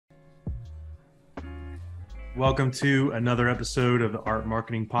Welcome to another episode of the Art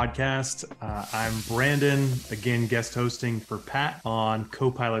Marketing Podcast. I'm Brandon, again, guest hosting for Pat on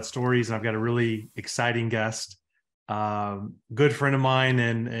Copilot Stories. And I've got a really exciting guest, good friend of mine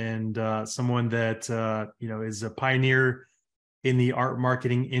and someone that is a pioneer in the art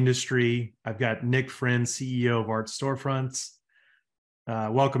marketing industry. I've got Nick Friend, CEO of Art Storefronts.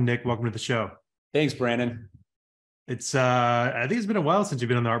 Welcome, Nick. Welcome to the show. Thanks, Brandon. I think it's been a while since you've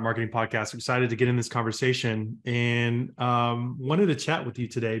been on the Art Marketing Podcast. I'm excited to get in this conversation and wanted to chat with you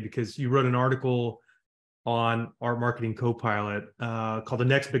today because you wrote an article on Art Marketing Copilot called The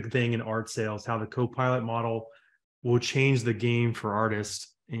Next Big Thing in Art Sales, How the Copilot Model Will Change the Game for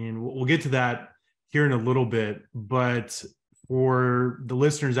Artists. And we'll get to that here in a little bit. But for the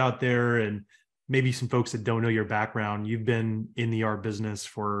listeners out there and maybe some folks that don't know your background, you've been in the art business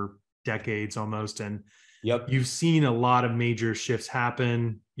for decades almost. And Yep. You've seen a lot of major shifts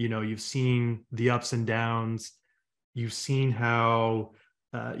happen. You've seen the ups and downs. You've seen how,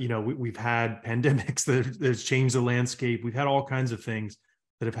 we've had pandemics that's changed the landscape. We've had all kinds of things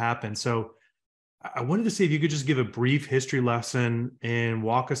that have happened. So I wanted to see if you could just give a brief history lesson and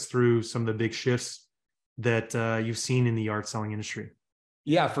walk us through some of the big shifts that you've seen in the art selling industry.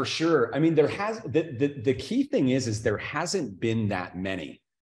 Yeah, for sure. I mean, the key thing is there hasn't been that many.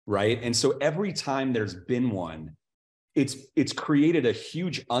 Right. And so every time there's been one, it's created a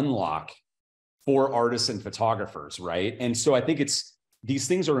huge unlock for artists and photographers. Right. And so I think these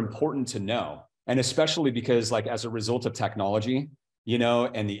things are important to know. And especially because as a result of technology,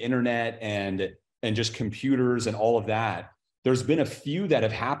 and the internet and just computers and all of that, there's been a few that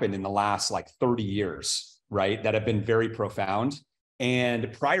have happened in the last 30 years, right, that have been very profound.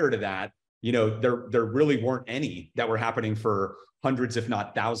 And prior to that, there really weren't any that were happening for hundreds, if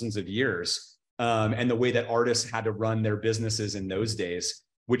not thousands of years. And the way that artists had to run their businesses in those days,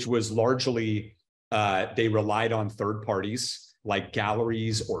 which was largely, they relied on third parties like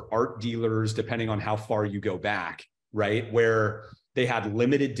galleries or art dealers, depending on how far you go back, right? Where they had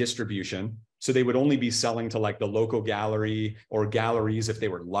limited distribution. So they would only be selling to the local gallery or galleries if they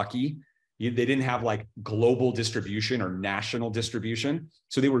were lucky. They didn't have global distribution or national distribution.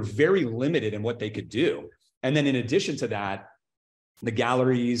 So they were very limited in what they could do. And then in addition to that, the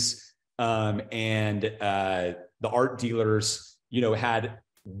galleries and the art dealers, had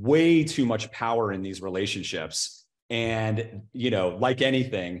way too much power in these relationships. And, like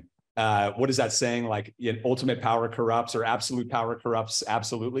anything, what is that saying? Ultimate power corrupts or absolute power corrupts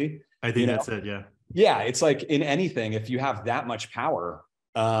absolutely. I think that's it. Yeah. Yeah. It's in anything, if you have that much power,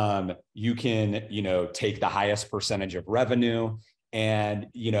 you can, take the highest percentage of revenue. And,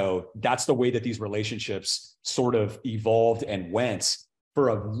 that's the way that these relationships sort of evolved and went for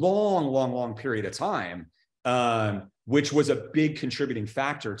a long period of time, which was a big contributing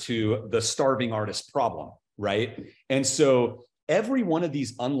factor to the starving artist problem, right? And so every one of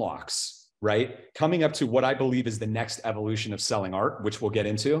these unlocks, right, coming up to what I believe is the next evolution of selling art, which we'll get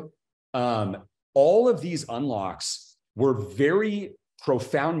into, all of these unlocks were very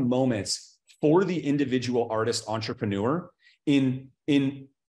profound moments for the individual artist entrepreneur in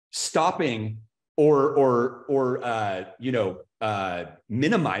stopping or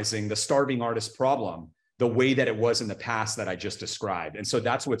minimizing the starving artist problem the way that it was in the past that I just described. And so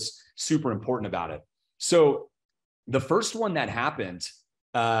that's what's super important about it. So the first one that happened,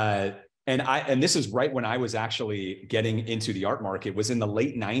 and this is right when I was actually getting into the art market, was in the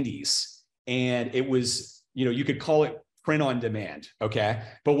late 90s. And it was, you could call it print on demand. Okay.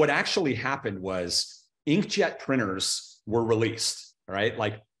 But what actually happened was inkjet printers were released,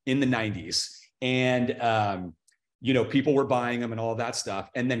 right? In the 90s. And, people were buying them and all that stuff.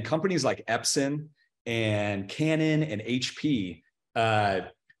 And then companies like Epson and Canon and HP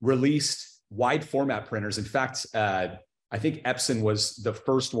released wide format printers. In fact, I think Epson was the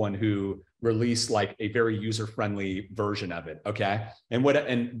first one who released a very user-friendly version of it. Okay. And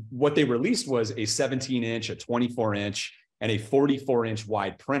what they released was a 17-inch, a 24-inch, and a 44-inch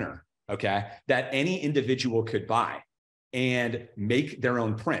wide printer. Okay. That any individual could buy and make their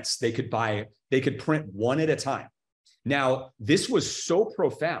own prints. They could print one at a time. Now, this was so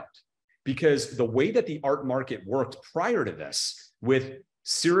profound because the way that the art market worked prior to this with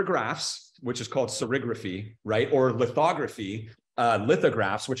serigraphs, which is called serigraphy, right? Or lithography,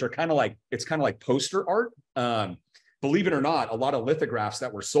 lithographs, which are kind of like poster art. Believe it or not, a lot of lithographs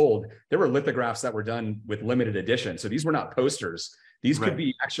that were sold, there were lithographs that were done with limited edition. So these were not posters. These could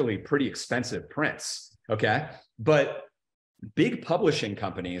be actually pretty expensive prints. Okay. But big publishing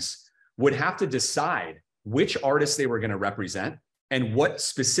companies would have to decide which artists they were going to represent and what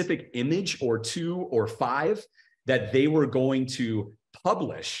specific image or 2 or 5 that they were going to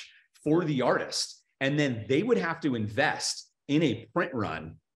publish for the artist. And then they would have to invest in a print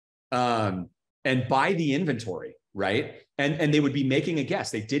run and buy the inventory, right? And they would be making a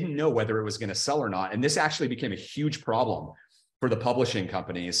guess. They didn't know whether it was going to sell or not. And this actually became a huge problem for the publishing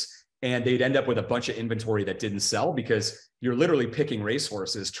companies. And they'd end up with a bunch of inventory that didn't sell because you're literally picking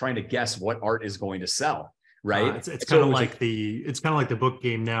racehorses trying to guess what art is going to sell, right? It's kind of like the book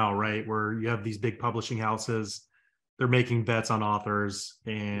game now, right? Where you have these big publishing houses, they're making bets on authors,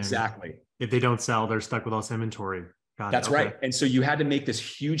 and exactly, if they don't sell, they're stuck with all this inventory. That's right. And so you had to make this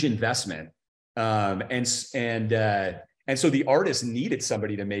huge investment, and so the artist needed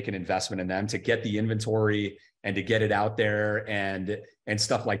somebody to make an investment in them to get the inventory and to get it out there and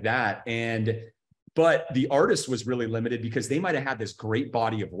stuff like that. But the artist was really limited because they might have had this great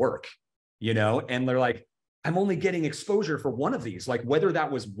body of work, and they're like, I'm only getting exposure for one of these, like whether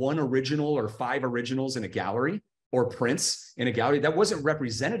that was one original or 5 originals in a gallery or prints in a gallery, that wasn't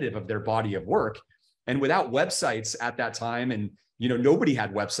representative of their body of work. And without websites at that time, and nobody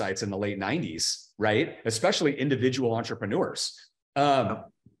had websites in the late 90s, right? Especially individual entrepreneurs.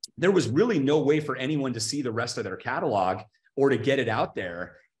 There was really no way for anyone to see the rest of their catalog or to get it out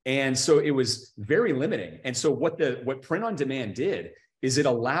there. And so it was very limiting. And so what print on demand did is it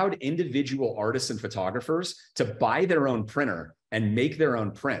allowed individual artists and photographers to buy their own printer and make their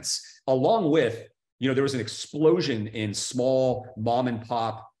own prints, along with, there was an explosion in small mom and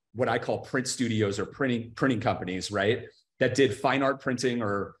pop, what I call print studios or printing companies, right? That did fine art printing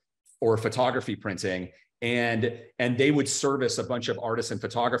or photography printing. And they would service a bunch of artists and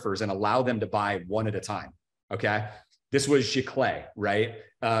photographers and allow them to buy one at a time. Okay. This was Giclée, right?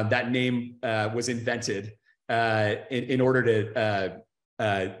 That name was invented in order to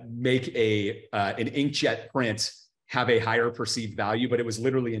make an inkjet print have a higher perceived value, but it was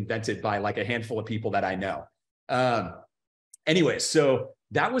literally invented by like a handful of people that I know. Anyway, so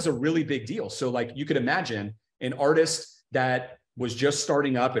that was a really big deal. So like you could imagine an artist that was just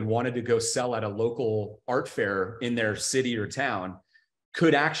starting up and wanted to go sell at a local art fair in their city or town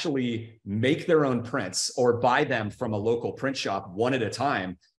could actually make their own prints or buy them from a local print shop one at a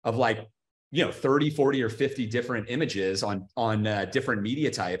time of like, 30, 40, or 50 different images on different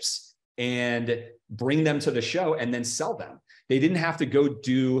media types and bring them to the show and then sell them. They didn't have to go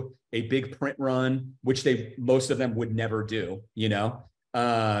do a big print run, which most of them would never do,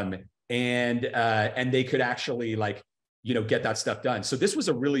 and they could actually get that stuff done. So this was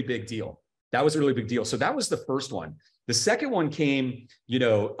a really big deal. That was a really big deal. So that was the first one. The second one came,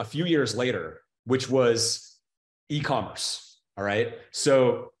 a few years later, which was e-commerce. All right.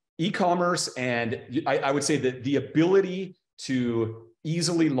 So e-commerce, and I would say that the ability to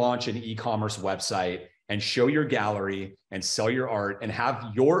easily launch an e-commerce website and show your gallery and sell your art and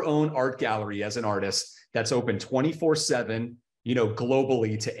have your own art gallery as an artist that's open 24/7,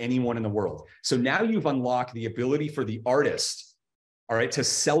 globally to anyone in the world. So now you've unlocked the ability for the artist, all right, to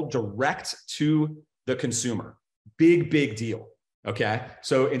sell direct to the consumer. Big deal. Okay.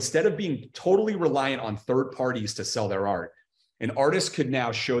 So instead of being totally reliant on third parties to sell their art, an artist could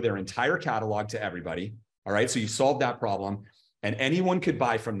now show their entire catalog to everybody. All right. So you solved that problem, and anyone could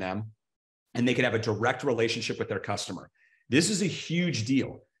buy from them and they could have a direct relationship with their customer. This is a huge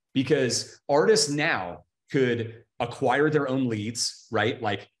deal because artists now could acquire their own leads, right?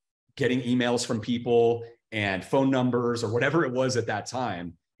 Like getting emails from people and phone numbers or whatever it was at that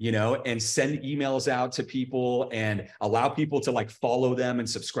time, and send emails out to people and allow people to follow them and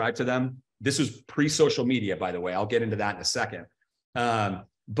subscribe to them. This was pre-social media, by the way. I'll get into that in a second.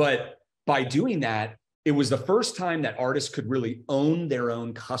 But by doing that, it was the first time that artists could really own their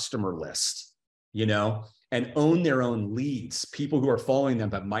own customer list, and own their own leads, people who are following them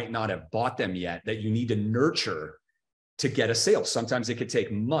but might not have bought them yet, that you need to nurture to get a sale. Sometimes it could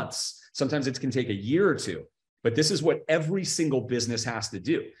take months. Sometimes it can take a year or two. But this is what every single business has to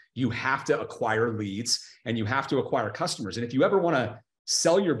do. You have to acquire leads and you have to acquire customers. And if you ever want to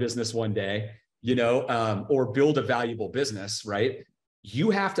sell your business one day, or build a valuable business, right?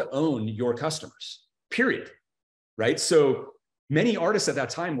 You have to own your customers, period. Right? So many artists at that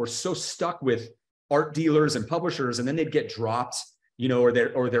time were so stuck with art dealers and publishers, and then they'd get dropped, or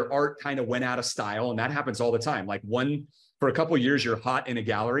their art kind of went out of style. And that happens all the time. For a couple of years, you're hot in a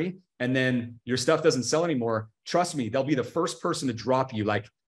gallery and then your stuff doesn't sell anymore. Trust me, they'll be the first person to drop you like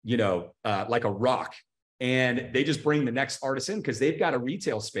a rock. And they just bring the next artist in because they've got a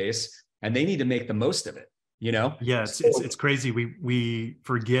retail space and they need to make the most of it, Yeah, it's crazy. We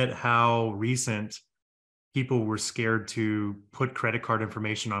forget how recent people were scared to put credit card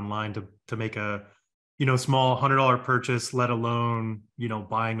information online to make a small $100 purchase, let alone,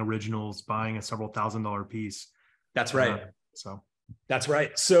 buying originals, buying a several $1,000 piece. That's right. So that's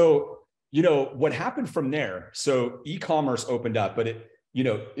right. So what happened from there, so e-commerce opened up, but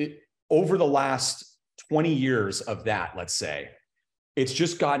over the last 20 years of that, let's say, it's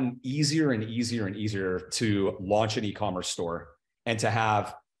just gotten easier and easier and easier to launch an e-commerce store and to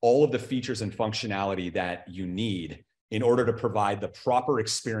have all of the features and functionality that you need in order to provide the proper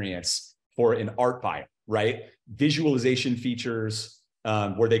experience for an art buyer, right? Visualization features,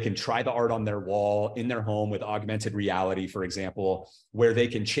 where they can try the art on their wall in their home with augmented reality, for example, where they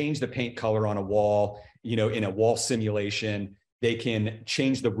can change the paint color on a wall, in a wall simulation. They can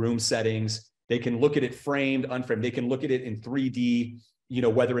change the room settings. They can look at it framed, unframed. They can look at it in 3D,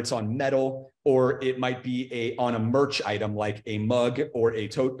 whether it's on metal or it might be on a merch item like a mug or a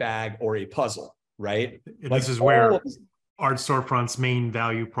tote bag or a puzzle, right? And this is where Art Storefronts' main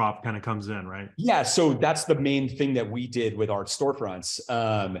value prop kind of comes in, right? Yeah, so that's the main thing that we did with Art Storefronts,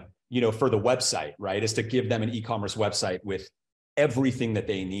 for the website, right? Is to give them an e-commerce website with everything that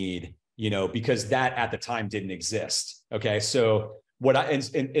they need, because that at the time didn't exist. Okay, so what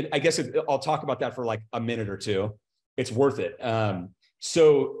and I guess I'll talk about that for like a minute or two. It's worth it.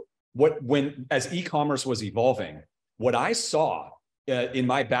 So as e-commerce was evolving, what I saw in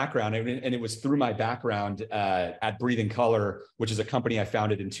my background, and it was through my background at Breathing Color, which is a company I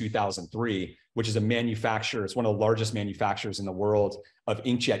founded in 2003, which is a manufacturer. It's one of the largest manufacturers in the world of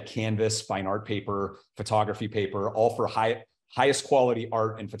inkjet canvas, fine art paper, photography paper, all for highest quality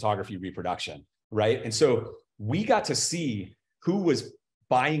art and photography reproduction, right? And so we got to see who was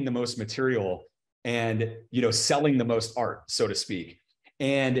buying the most material and selling the most art, so to speak.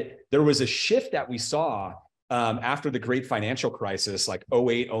 And there was a shift that we saw after the great financial crisis, like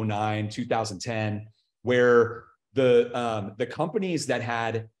 08, 09, 2010, where the companies that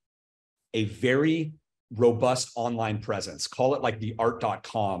had a very robust online presence, call it like the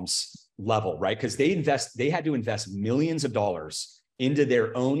art.coms level, right? Because they had to invest millions of dollars into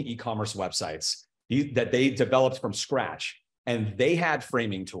their own e-commerce websites that they developed from scratch. And they had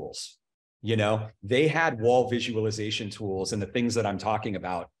framing tools, they had wall visualization tools and the things that I'm talking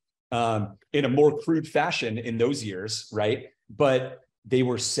about in a more crude fashion in those years, right? But they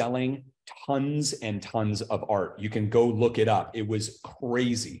were selling tons and tons of art. You can go look it up. It was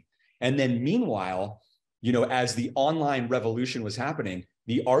crazy. And then meanwhile, as the online revolution was happening,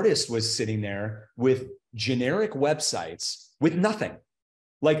 the artist was sitting there with generic websites with nothing.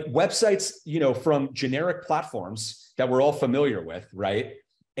 Like websites, from generic platforms that we're all familiar with, right?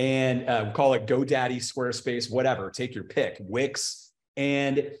 And call it GoDaddy, Squarespace, whatever, take your pick, Wix.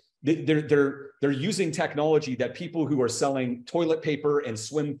 And they're using technology that people who are selling toilet paper and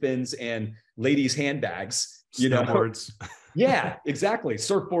swim fins and ladies' handbags, snowboards. Yeah, exactly.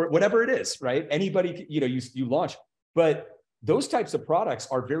 Surfboard, whatever it is, right? Anybody, you launch, but those types of products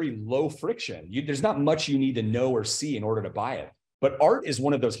are very low friction. There's not much you need to know or see in order to buy it. But art is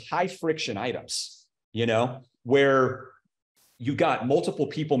one of those high friction items, where you've got multiple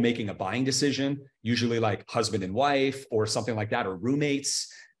people making a buying decision, usually like husband and wife or something like that, or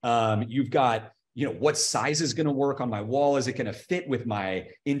roommates. You've got, what size is going to work on my wall? Is it going to fit with my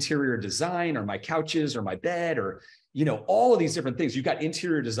interior design or my couches or my bed or, all of these different things. You've got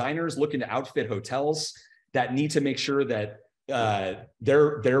interior designers looking to outfit hotels that need to make sure that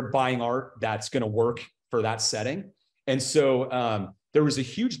they're buying art that's going to work for that setting. And so there was a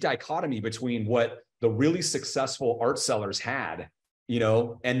huge dichotomy between what the really successful art sellers had,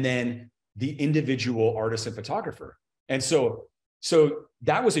 and then the individual artist and photographer. And so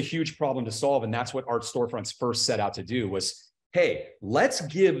that was a huge problem to solve. And that's what Art Storefronts first set out to do was, hey, let's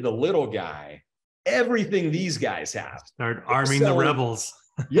give the little guy everything these guys have. Start arming the rebels.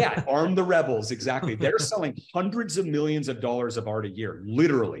 Yeah, arm the rebels. Exactly. They're selling hundreds of millions of dollars of art a year,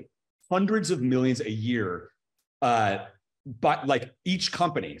 literally hundreds of millions a year. But like each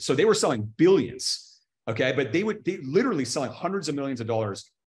company. So they were selling billions. Okay. But they literally selling hundreds of millions of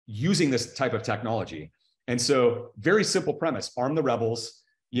dollars using this type of technology. And so very simple premise, arm the rebels,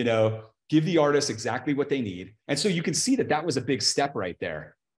 give the artists exactly what they need. And so you can see that was a big step right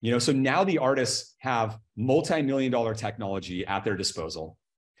there. So now the artists have multi-million-dollar technology at their disposal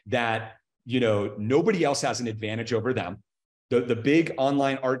that, nobody else has an advantage over them. The big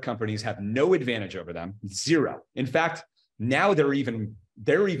online art companies have no advantage over them, zero. In fact, now they're even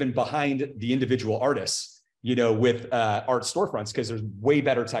behind the individual artists, with Art Storefronts, because there's way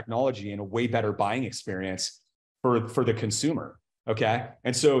better technology and a way better buying experience for the consumer. Okay.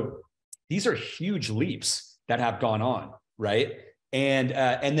 And so these are huge leaps that have gone on, right? And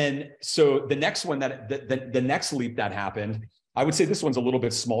then so the next one the next leap that happened, I would say this one's a little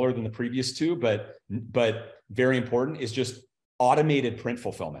bit smaller than the previous two, but very important, is just automated print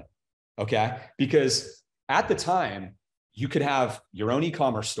fulfillment. Okay. Because at the time, you could have your own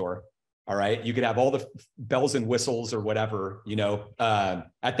e-commerce store, All right. You could have all the bells and whistles or whatever,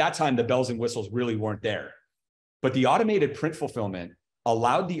 at that time, the bells and whistles really weren't there. But the automated print fulfillment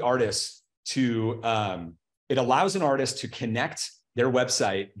allowed the artists to, it allows an artist to connect their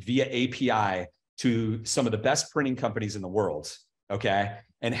website via API to some of the best printing companies in the world. Okay.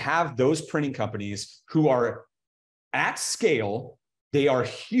 And have those printing companies who are at scale, they are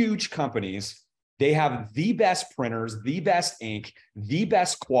huge companies. They have the best printers, the best ink, the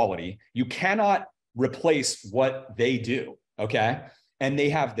best quality. You cannot replace what they do, okay? And they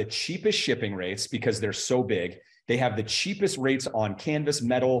have the cheapest shipping rates because they're so big. They have the cheapest rates on canvas,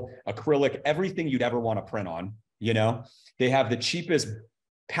 metal, acrylic, everything you'd ever want to print on, They have the cheapest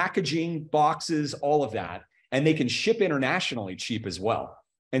packaging, boxes, all of that. And they can ship internationally cheap as well.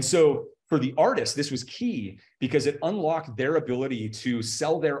 And so for the artists, this was key because it unlocked their ability to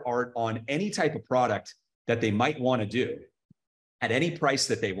sell their art on any type of product that they might want to do at any price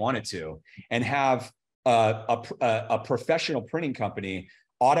that they wanted to, and have a professional printing company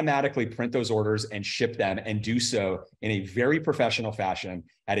automatically print those orders and ship them and do so in a very professional fashion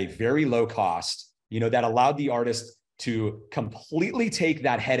at a very low cost, that allowed the artist to completely take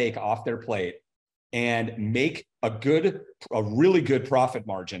that headache off their plate and make a really good profit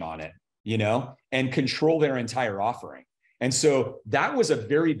margin on it, and control their entire offering. And so that was a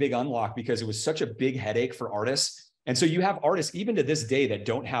very big unlock because it was such a big headache for artists. And so you have artists, even to this day, that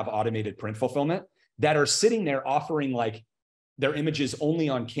don't have automated print fulfillment, that are sitting there offering like their images only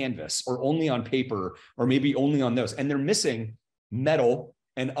on canvas or only on paper, or maybe only on those. And they're missing metal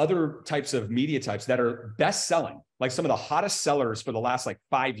and other types of media types that are best selling, like some of the hottest sellers for the last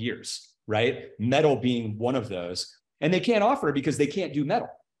 5 years, right? Metal being one of those. And they can't offer it because they can't do metal,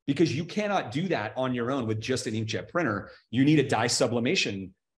 because you cannot do that on your own with just an inkjet printer. You need a dye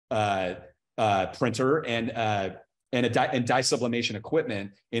sublimation printer and dye sublimation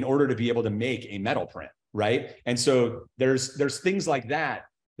equipment in order to be able to make a metal print, right? And so there's things like that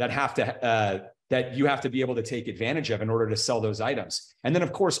have to that you have to be able to take advantage of in order to sell those items. And then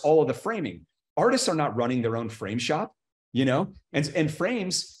of course, all of the framing. Artists are not running their own frame shop, and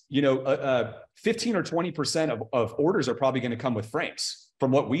frames, 15 or 20% of orders are probably going to come with frames.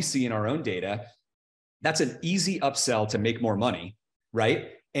 From what we see in our own data, that's an easy upsell to make more money, right?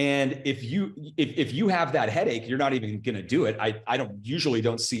 And if you have that headache, you're not even going to do it. I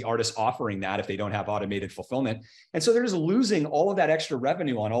don't see artists offering that if they don't have automated fulfillment. And so they're just losing all of that extra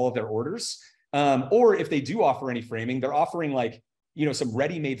revenue on all of their orders. Or if they do offer any framing, they're offering some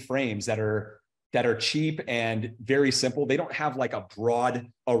ready-made frames that are cheap and very simple. They don't have a broad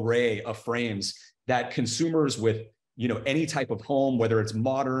array of frames that consumers with, any type of home, whether it's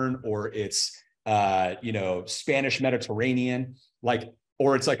modern or it's, Spanish Mediterranean,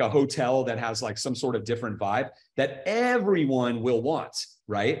 or it's a hotel that has some sort of different vibe that everyone will want,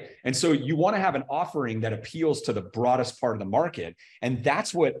 right? And so you want to have an offering that appeals to the broadest part of the market. And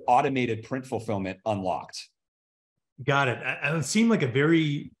that's what automated print fulfillment unlocked. Got it. It seemed like a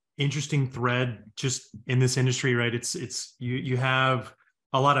very interesting thread just in this industry, right? You have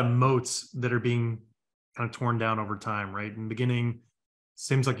a lot of moats that are being kind of torn down over time, right? In the beginning,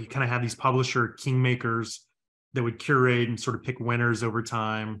 seems like you kind of have these publisher kingmakers that would curate and sort of pick winners over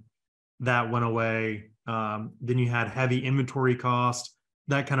time. That went away. Then you had heavy inventory cost.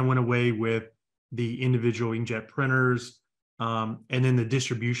 That kind of went away with the individual inkjet printers. And then the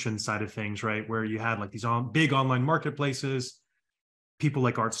distribution side of things, right? Where you had these big online marketplaces, people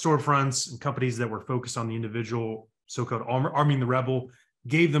like Art Storefronts and companies that were focused on the individual, so-called arming the rebel,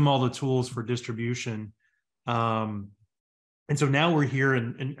 gave them all the tools for distribution. And so now we're here,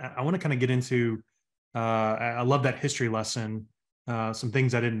 and I want to kind of get into, I love that history lesson. Some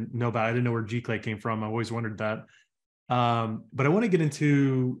things I didn't know about. I didn't know where G-Clay came from. I always wondered that. But I want to get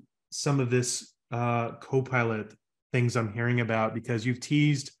into some of this Copilot things I'm hearing about, because you've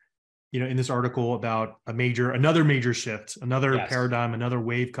teased, in this article about another major shift, another Yes. paradigm, another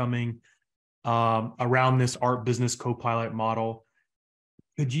wave coming around this art business Copilot model.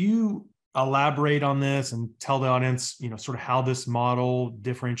 Could you elaborate on this and tell the audience, sort of how this model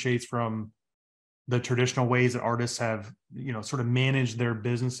differentiates from the traditional ways that artists have, sort of managed their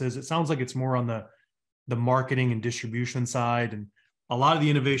businesses? It sounds like it's more on the marketing and distribution side, and a lot of the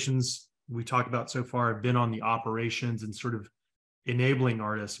innovations we talked about so far have been on the operations and sort of enabling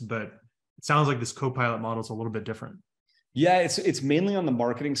artists, but it sounds like this Copilot model is a little bit different. Yeah, it's mainly on the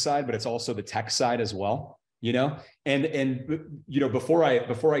marketing side, but it's also the tech side as well. And before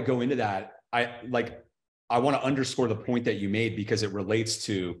I go into that, I want to underscore the point that you made, because it relates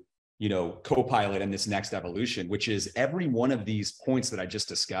to, Copilot and this next evolution, which is every one of these points that I just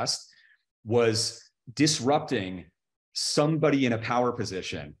discussed was disrupting somebody in a power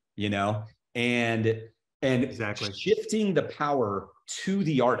position, and Exactly. shifting the power to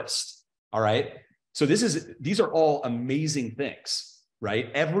the artist. All right. So these are all amazing things,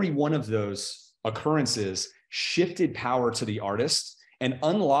 right? Every one of those occurrences shifted power to the artist and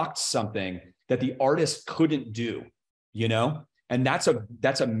unlocked something that the artist couldn't do, and that's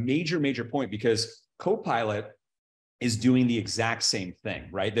a major point, because Copilot is doing the exact same thing,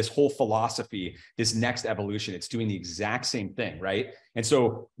 right? This whole philosophy, this next evolution, it's doing the exact same thing, right? And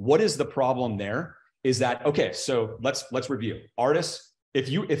so what is the problem there? Is that, okay, so let's review. Artists,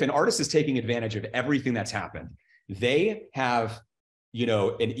 if an artist is taking advantage of everything that's happened, they have,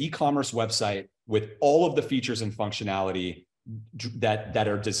 an e-commerce website with all of the features and functionality that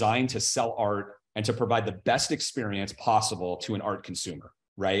are designed to sell art and to provide the best experience possible to an art consumer,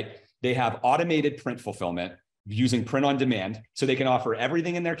 right? They have automated print fulfillment using print on demand, so they can offer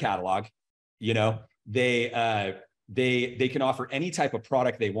everything in their catalog. They can offer any type of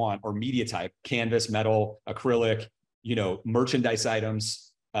product they want, or media type: canvas, metal, acrylic, merchandise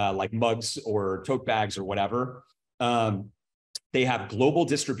items like mugs or tote bags or whatever. They have global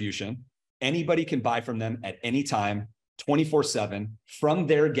distribution. Anybody can buy from them at any time, 24/7, from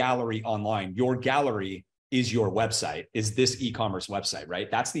their gallery online. Your gallery is your website, is this e-commerce website, right?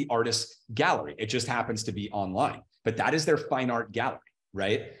 That's the artist's gallery. It just happens to be online, but that is their fine art gallery,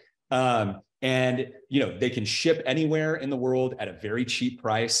 right? And they can ship anywhere in the world at a very cheap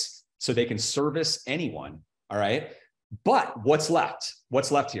price, so they can service anyone. All right. But what's left?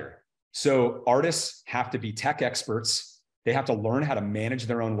 What's left here? So artists have to be tech experts. They have to learn how to manage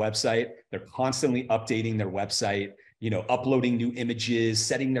their own website. They're constantly updating their website, uploading new images,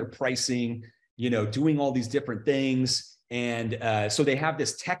 setting their pricing, doing all these different things. And so they have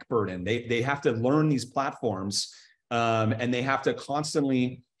this tech burden. They have to learn these platforms, and they have to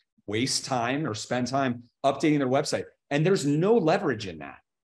constantly waste time or spend time updating their website. And there's no leverage in that,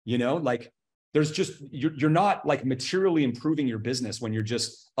 like there's just, you're not like materially improving your business when you're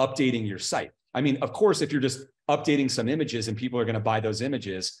just updating your site. I mean, of course, if you're just updating some images and people are going to buy those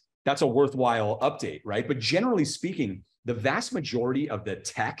images, that's a worthwhile update, right? But generally speaking, the vast majority of the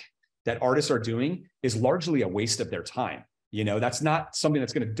tech that artists are doing is largely a waste of their time. That's not something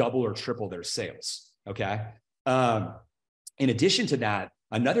that's going to double or triple their sales. Okay. In addition to that,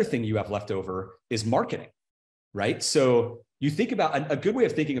 another thing you have left over is marketing, right? So you think about, a good way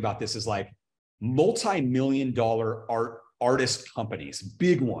of thinking about this is like multi-million-dollar artist companies,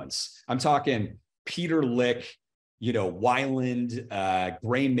 big ones. I'm talking Peter Lick, Weiland,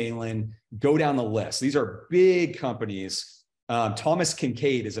 Gray Malin, go down the list. These are big companies. Thomas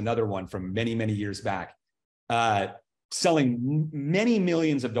Kincaid is another one from many, many years back, selling many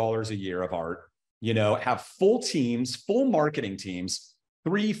millions of dollars a year of art, have full teams, full marketing teams,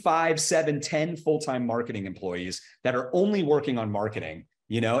 3, 5, 7, 10 full-time marketing employees that are only working on marketing,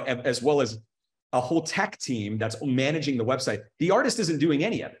 as well as a whole tech team that's managing the website. The artist isn't doing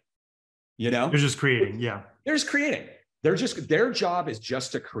any of it, They're just creating. Yeah. They're just creating. Their job is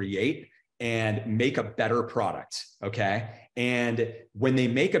just to create and make a better product. Okay. And when they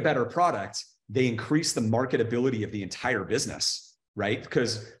make a better product, they increase the marketability of the entire business, right?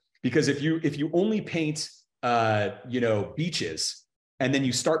 Because if you only paint, beaches, and then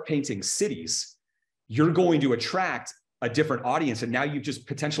you start painting cities, you're going to attract a different audience. And now you've just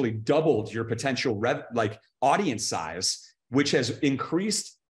potentially doubled your potential audience size, which has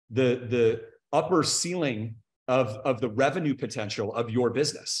increased the upper ceiling of the revenue potential of your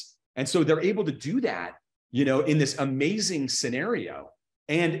business. And so they're able to do that, in this amazing scenario.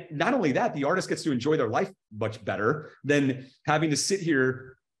 And not only that, the artist gets to enjoy their life much better than having to sit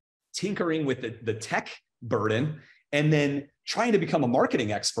here tinkering with the tech burden and then trying to become a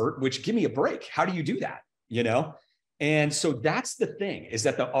marketing expert, which, give me a break. How do you do that? And so that's the thing, is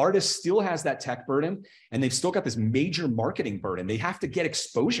that the artist still has that tech burden, and they've still got this major marketing burden. They have to get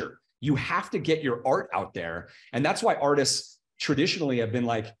exposure. You have to get your art out there. And that's why artists traditionally have been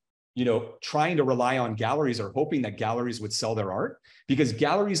trying to rely on galleries, or hoping that galleries would sell their art, because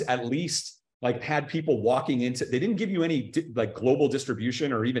galleries at least had people walking into, they didn't give you any global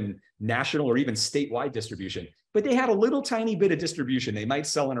distribution or even national or even statewide distribution, but they had a little tiny bit of distribution. They might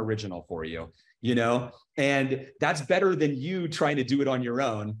sell an original for you, and that's better than you trying to do it on your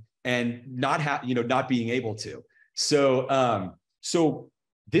own and not being able to. So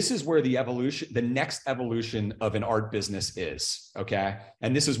this is where the next evolution of an art business is. Okay.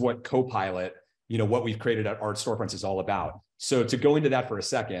 And this is what Copilot, what we've created at Art Storefronts is all about. So to go into that for a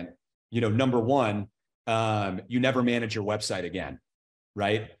second, number one, you never manage your website again,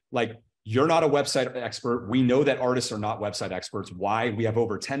 right? You're not a website expert. We know that artists are not website experts. Why? We have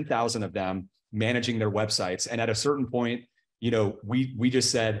over 10,000 of them. managing their websites. And at a certain point, we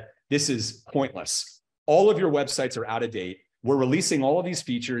just said, this is pointless. All of your websites are out of date. We're releasing all of these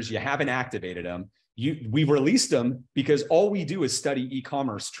features. You haven't activated them. We've released them because all we do is study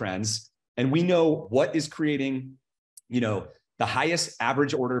e-commerce trends. And we know what is creating, the highest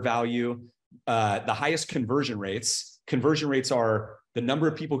average order value, the highest conversion rates. Conversion rates are the number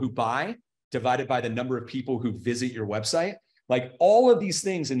of people who buy divided by the number of people who visit your website. Like, all of these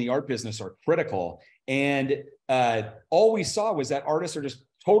things in the art business are critical. And all we saw was that artists are just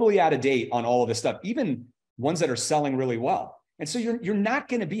totally out of date on all of this stuff, even ones that are selling really well. And so you're not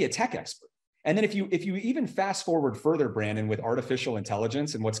going to be a tech expert. And then if you even fast forward further, Brandon, with artificial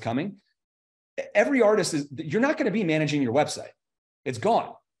intelligence and what's coming, every artist you're not going to be managing your website. It's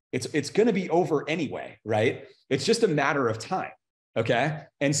gone. It's going to be over anyway, right? It's just a matter of time. Okay.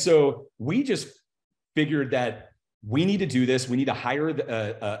 And so we just figured that we need to do this. We need to hire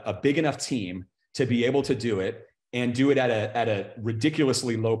a big enough team to be able to do it, and do it at a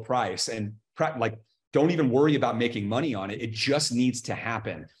ridiculously low price. And don't even worry about making money on it. It just needs to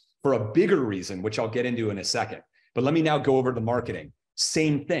happen for a bigger reason, which I'll get into in a second. But let me now go over the marketing.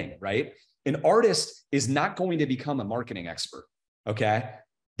 Same thing, right? An artist is not going to become a marketing expert. Okay.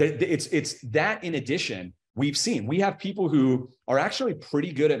 It's that. In addition, we have people who are actually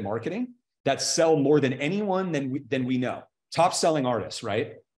pretty good at marketing that sell more than anyone than we know. Top selling artists,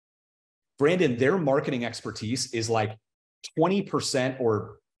 right? Brandon, their marketing expertise is like 20%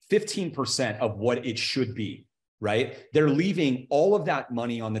 or 15% of what it should be, right? They're leaving all of that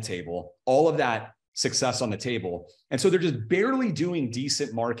money on the table, all of that success on the table. And so they're just barely doing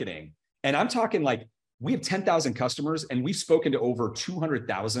decent marketing. And I'm talking like, we have 10,000 customers, and we've spoken to over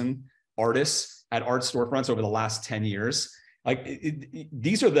 200,000 artists at Art Storefronts over the last 10 years. Like,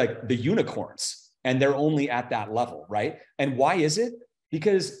 these are the unicorns, and they're only at that level, right? And why is it?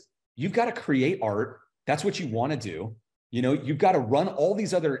 Because you've got to create art. That's what you want to do. You've got to run all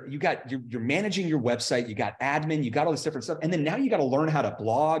these other, you're managing your website, you got admin, you got all this different stuff. And then now you got to learn how to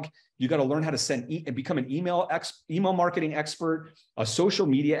blog. You got to learn how to send and become an email marketing expert, a social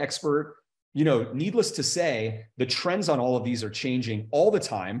media expert. Needless to say, the trends on all of these are changing all the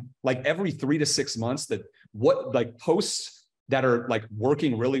time. Like, every 3 to 6 months, posts that are like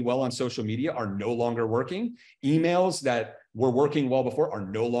working really well on social media are no longer working. Emails that were working well before are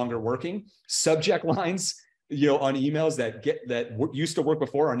no longer working. Subject lines, on emails that used to work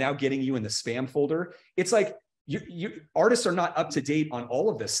before are now getting you in the spam folder. It's like artists are not up to date on all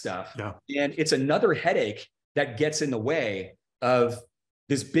of this stuff. Yeah. And it's another headache that gets in the way of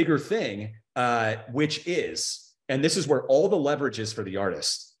this bigger thing, which is, and this is where all the leverage is for the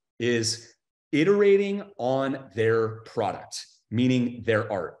artist, is iterating on their product, meaning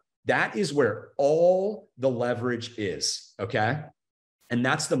their art. That is where all the leverage is, okay? And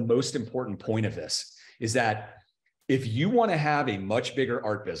that's the most important point of this, is that if you want to have a much bigger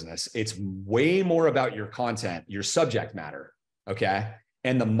art business, it's way more about your content, your subject matter, okay?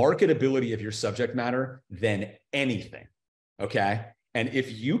 And the marketability of your subject matter than anything, okay? And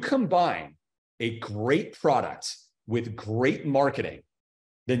if you combine a great product with great marketing,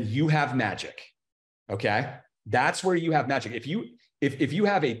 then you have magic, okay? That's where you have magic. If you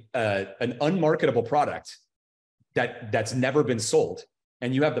have an unmarketable product that's never been sold,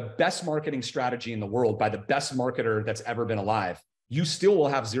 and you have the best marketing strategy in the world by the best marketer that's ever been alive, you still will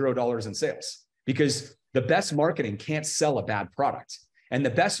have $0 in sales, because the best marketing can't sell a bad product. And the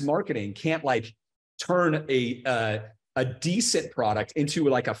best marketing can't turn a decent product into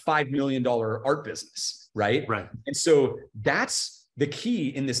like a $5 million art business, right? Right. And so that's the key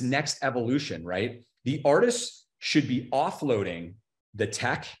in this next evolution, right? The artists should be offloading the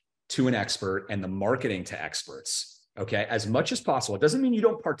tech to an expert and the marketing to experts, okay, as much as possible. It doesn't mean you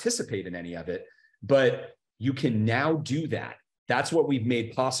don't participate in any of it, but you can now do that. That's what we've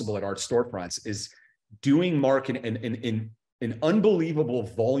made possible at Art Storefronts, is doing marketing in an unbelievable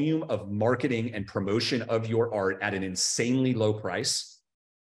volume of marketing and promotion of your art at an insanely low price,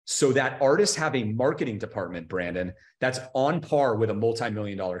 so that artists have a marketing department, Brandon, that's on par with a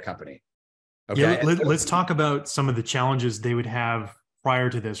multi-million-dollar company. Okay. Yeah, let's talk about some of the challenges they would have prior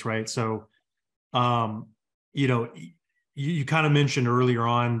to this, right? So, you kind of mentioned earlier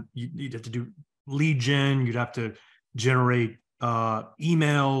on, you'd have to do lead gen, you'd have to generate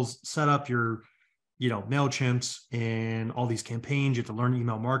emails, set up your MailChimps and all these campaigns. You have to learn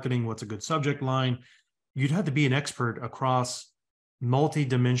email marketing, what's a good subject line. You'd have to be an expert across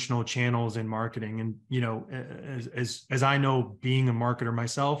multi-dimensional channels in marketing. And, as I know, being a marketer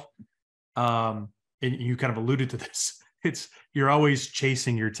myself, and you kind of alluded to this, you're always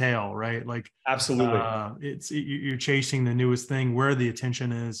chasing your tail, right? Like, absolutely. you're chasing the newest thing, where the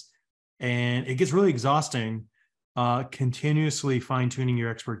attention is. And it gets really exhausting, continuously fine-tuning your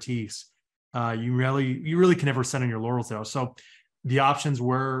expertise. You really can never sit on your laurels though. So the options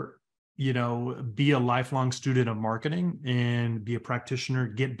were, be a lifelong student of marketing and be a practitioner,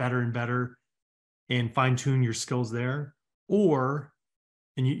 get better and better and fine-tune your skills there. Or,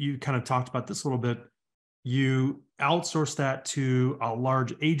 and you kind of talked about this a little bit, you outsource that to a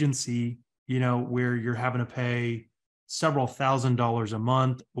large agency, where you're having to pay several $1,000s a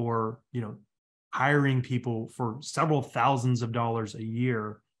month, or, hiring people for several thousands of dollars a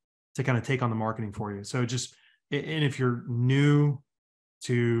year to kind of take on the marketing for you. So and if you're new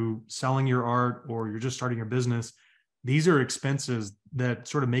to selling your art or you're just starting your business, these are expenses that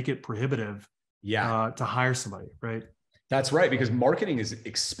sort of make it prohibitive to hire somebody, right? That's right, because marketing is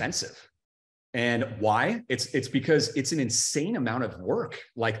expensive. And why? It's because it's an insane amount of work.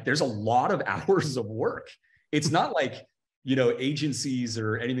 Like there's a lot of hours of work. It's not like, agencies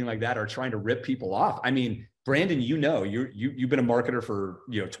or anything like that are trying to rip people off. I mean, Brandon, you've been a marketer for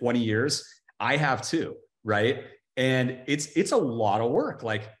 20 years. I have too, right? And it's a lot of work.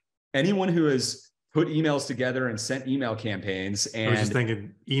 Like anyone who has put emails together and sent email campaigns, and I was just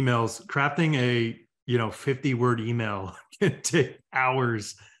thinking emails, crafting a 50-word email can take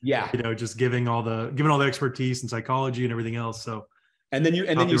hours. Yeah. Just giving all the expertise and psychology and everything else. So and then you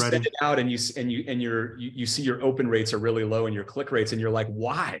send it out and you see your open rates are really low and your click rates, and you're like,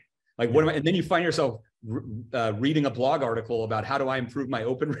 why? Like, what am I? And then you find yourself reading a blog article about how do I improve my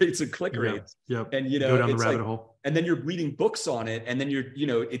open rates and click rates. Yep. And go down the rabbit hole. And then you're reading books on it, and then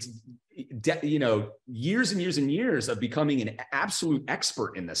it's years and years and years of becoming an absolute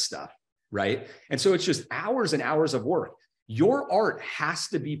expert in this stuff, right? And so it's just hours and hours of work. Your art has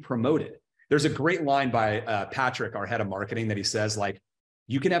to be promoted. There's a great line by Patrick, our head of marketing, that he says, like,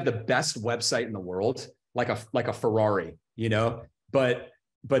 you can have the best website in the world, like a Ferrari, but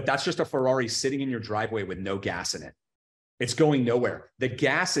that's just a Ferrari sitting in your driveway with no gas in it. It's going nowhere. The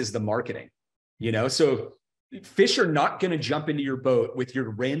gas is the marketing, So fish are not going to jump into your boat with your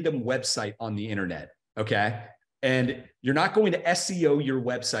random website on the internet, okay? And you're not going to SEO your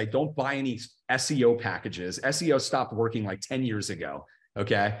website. Don't buy any SEO packages. SEO stopped working like 10 years ago,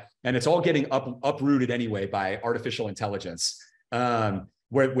 okay? And it's all getting uprooted anyway by artificial intelligence,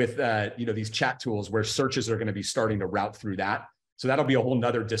 these chat tools where searches are going to be starting to route through that. So that'll be a whole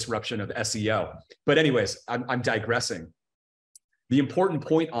nother disruption of SEO. But anyways, I'm digressing. The important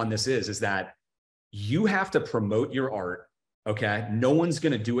point on this is that you have to promote your art, okay? No one's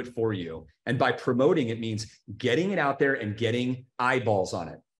going to do it for you. And by promoting, it means getting it out there and getting eyeballs on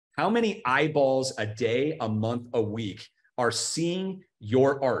it. How many eyeballs a day, a month, a week are seeing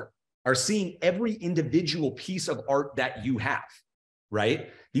your art, are seeing every individual piece of art that you have,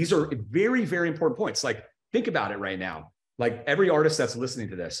 right? These are very, very important points. Like, think about it right now. Like, every artist that's listening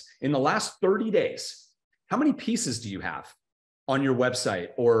to this, in the last 30 days, how many pieces do you have on your website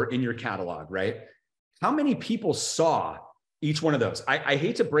or in your catalog, right? How many people saw each one of those? I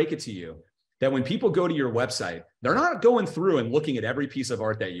hate to break it to you that when people go to your website, they're not going through and looking at every piece of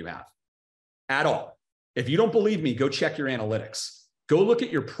art that you have at all. If you don't believe me, go check your analytics. Go look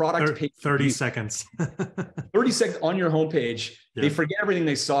at your product page. 30 seconds. 30 seconds on your homepage. Yeah. They forget everything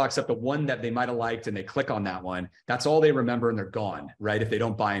they saw except the one that they might have liked, and they click on that one. That's all they remember, and they're gone, right? If they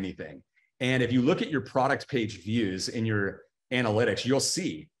don't buy anything. And if you look at your product page views in your analytics, you'll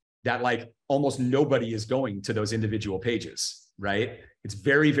see that like almost nobody is going to those individual pages, right? It's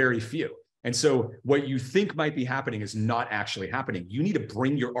very, very few. And so what you think might be happening is not actually happening. You need to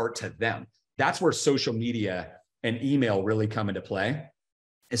bring your art to them. That's where social media and email really come into play,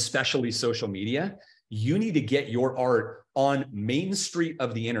 especially social media. You need to get your art on Main Street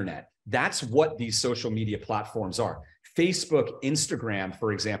of the internet. That's what these social media platforms are. Facebook, Instagram,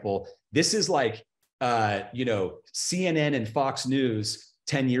 for example, this is like, CNN and Fox News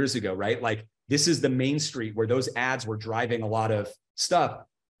 10 years ago, right? Like, this is the Main Street where those ads were driving a lot of stuff.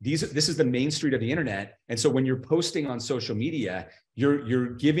 This is the Main Street of the internet. And so when you're posting on social media,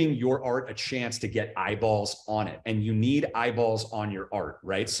 you're giving your art a chance to get eyeballs on it. And you need eyeballs on your art,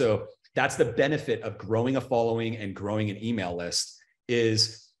 right? So that's the benefit of growing a following and growing an email list,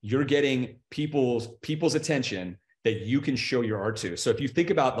 is you're getting people's attention that you can show your art to. So if you think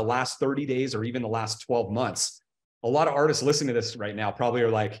about the last 30 days or even the last 12 months, a lot of artists listening to this right now probably are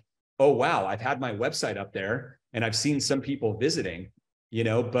like, oh, wow, I've had my website up there and I've seen some people visiting,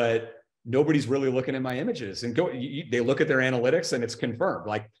 but nobody's really looking at my images. And they look at their analytics and it's confirmed.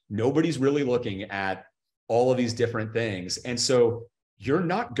 Like, nobody's really looking at all of these different things. And so you're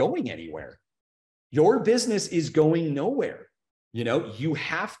not going anywhere. Your business is going nowhere. You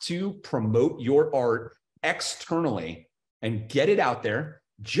have to promote your art externally and get it out there,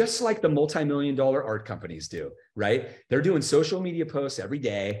 just like the multi-million-dollar art companies do, right? They're doing social media posts every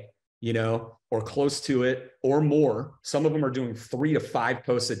day, you know, or close to it or more. Some of them are doing 3 to 5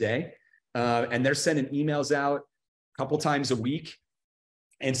 posts a day. And they're sending emails out a couple times a week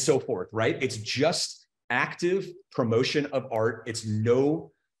and so forth, right? It's just active promotion of art. It's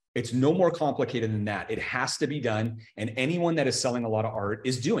no more complicated than that. It has to be done. And anyone that is selling a lot of art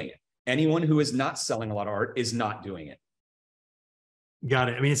is doing it. Anyone who is not selling a lot of art is not doing it. Got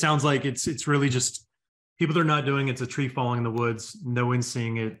it. I mean, it sounds like it's really just people that are not doing it. It's a tree falling in the woods, no one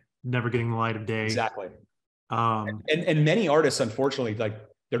seeing it, never getting the light of day. Exactly. And many artists, unfortunately, like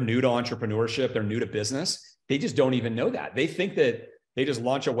they're new to entrepreneurship, they're new to business. They just don't even know that. They think that they just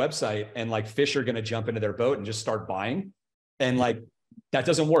launch a website and like fish are going to jump into their boat and just start buying. And like, that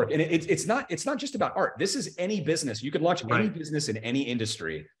doesn't work. And it's not just about art. This is any business. You could launch any business in any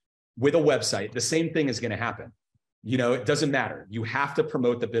industry with a website. The same thing is going to happen. You know, it doesn't matter. You have to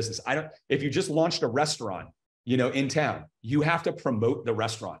promote the business. If you just launched a restaurant, you know, in town, you have to promote the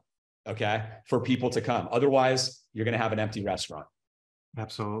restaurant, okay, for people to come. Otherwise, you're going to have an empty restaurant.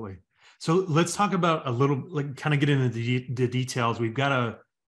 Absolutely. So let's talk about a little, like kind of get into the details. We've got a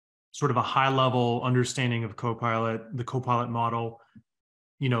sort of a high level understanding of Copilot, the Copilot model.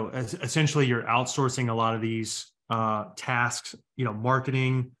 You know, essentially you're outsourcing a lot of these tasks, you know,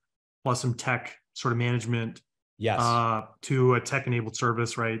 marketing plus some tech sort of management. Yes. To a tech-enabled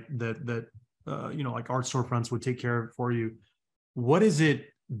service, right? That you know, like Art Storefronts would take care of it for you. What is it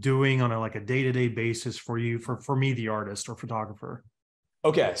doing on a day-to-day basis for you, for me, the artist or photographer?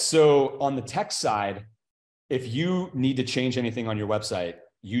 Okay, so on the tech side, if you need to change anything on your website,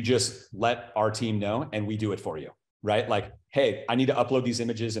 you just let our team know and we do it for you, right? Like, hey, I need to upload these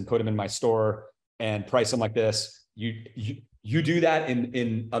images and put them in my store and price them like this. You do that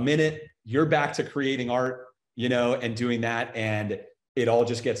in a minute. You're back to creating art, you know, and doing that, and it all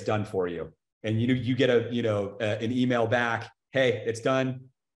just gets done for you. And you get an email back, hey, it's done.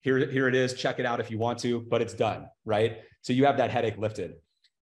 Here it is. Check it out if you want to, but it's done, right? So you have that headache lifted.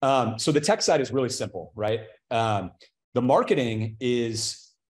 So the tech side is really simple, right? The marketing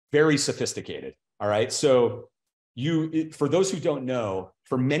is very sophisticated. All right. So for those who don't know,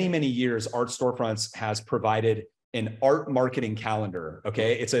 for many, many years, Art Storefronts has provided an art marketing calendar.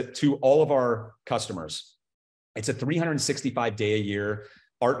 Okay. It's to all of our customers. It's a 365-day a year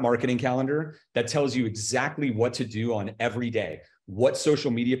art marketing calendar that tells you exactly what to do on every day, what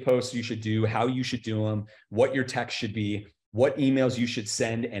social media posts you should do, how you should do them, what your text should be, what emails you should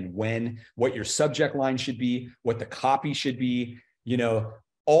send and when, what your subject line should be, what the copy should be, you know,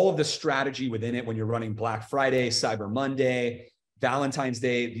 all of the strategy within it when you're running Black Friday, Cyber Monday, Valentine's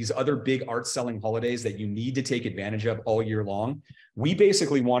Day, these other big art selling holidays that you need to take advantage of all year long. We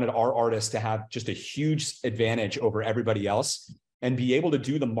basically wanted our artists to have just a huge advantage over everybody else and be able to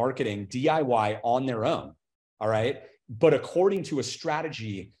do the marketing DIY on their own. All right. But according to a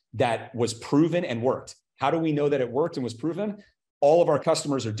strategy that was proven and worked. How do we know that it worked and was proven? All of our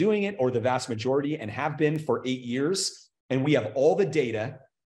customers are doing it, or the vast majority, and have been for 8 years. And we have all the data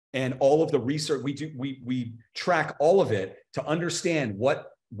and all of the research. We track all of it to understand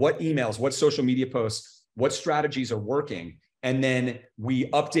what emails, what social media posts, what strategies are working. And then we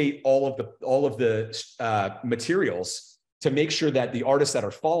update all of the materials to make sure that the artists that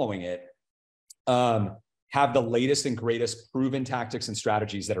are following it have the latest and greatest proven tactics and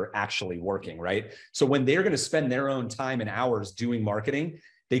strategies that are actually working, right? So when they're going to spend their own time and hours doing marketing,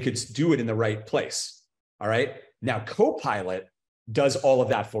 they could do it in the right place. All right. Now, Copilot does all of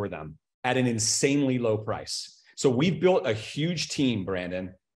that for them at an insanely low price. So we've built a huge team,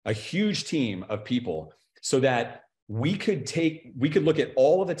 Brandon, a huge team of people so that we could look at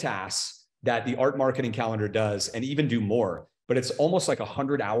all of the tasks that the art marketing calendar does and even do more, but it's almost like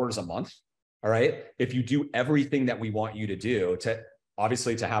 100 hours a month. All right. If you do everything that we want you to do to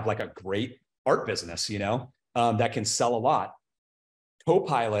have like a great art business, you know, that can sell a lot.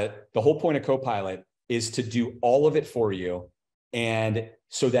 Copilot, the whole point of Copilot is to do all of it for you. And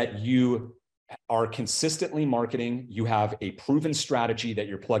so that you are consistently marketing, you have a proven strategy that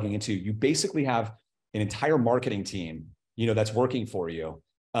you're plugging into. You basically have an entire marketing team, you know, that's working for you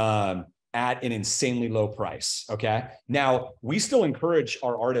at an insanely low price. Okay. Now, we still encourage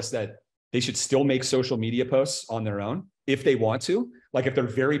our artists that they should still make social media posts on their own if they want to. Like if they're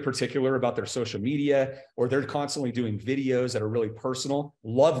very particular about their social media or they're constantly doing videos that are really personal,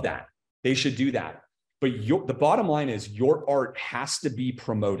 love that. They should do that. But the bottom line is your art has to be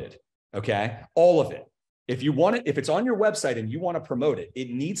promoted. Okay. All of it. If you want it, if it's on your website and you want to promote it,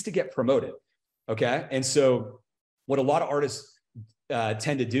 it needs to get promoted. Okay. And so what a lot of artists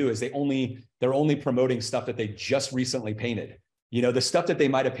tend to do is they're only promoting stuff that they just recently painted. the stuff that they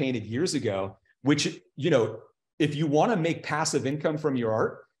might have painted years ago, which, if you want to make passive income from your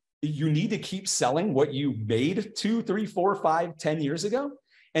art, you need to keep selling what you made 2, 3, 4, 5, 10 years ago.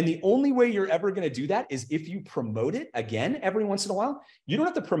 And the only way you're ever going to do that is if you promote it again every once in a while. You don't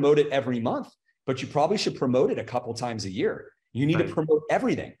have to promote it every month, but you probably should promote it a couple times a year. You need to promote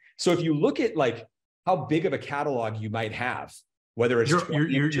everything. So if you look at like how big of a catalog you might have, whether it's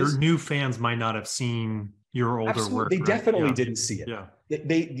your new fans might not have seen your older work. They definitely didn't see it. Yeah.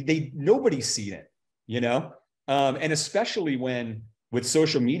 Nobody's seen it, and especially when with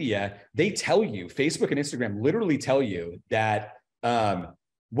social media, they tell you, Facebook and Instagram literally tell you that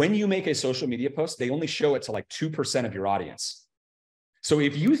when you make a social media post, they only show it to like 2% of your audience. So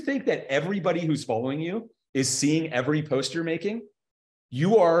if you think that everybody who's following you is seeing every post you're making,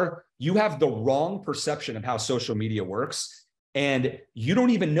 you have the wrong perception of how social media works. And you don't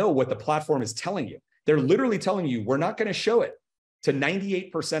even know what the platform is telling you. They're literally telling you, we're not going to show it to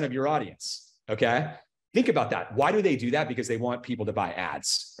 98% of your audience. Okay. Think about that. Why do they do that? Because they want people to buy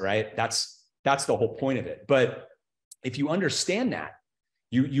ads, right? That's the whole point of it. But if you understand that,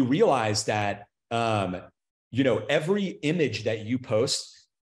 you realize that, every image that you post,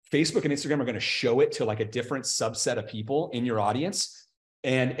 Facebook and Instagram are going to show it to like a different subset of people in your audience.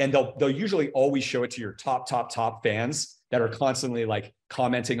 And they'll usually always show it to your top fans that are constantly like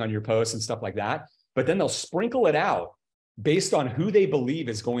commenting on your posts and stuff like that. But then they'll sprinkle it out based on who they believe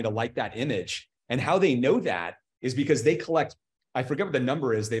is going to like that image. And how they know that is because they collect, I forget what the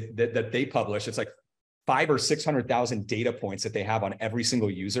number is that they publish. It's like 500,000 or 600,000 data points that they have on every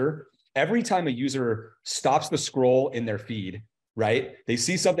single user. Every time a user stops the scroll in their feed, right? They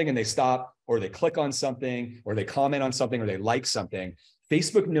see something and they stop, or they click on something, or they comment on something, or they like something.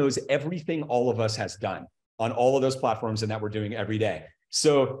 Facebook knows everything all of us has done on all of those platforms and that we're doing every day.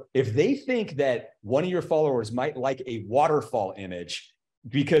 So if they think that one of your followers might like a waterfall image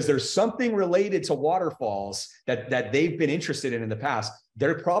because there's something related to waterfalls that they've been interested in the past,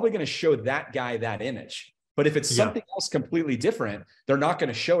 they're probably going to show that guy that image. But if it's something else completely different, they're not going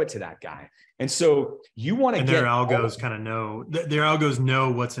to show it to that guy. And so you want to get their algos kind of know, their algos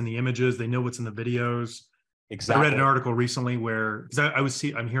know what's in the images. They know what's in the videos. Exactly. I read an article recently where, because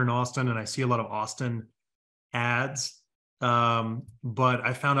I'm here in Austin and I see a lot of Austin ads. But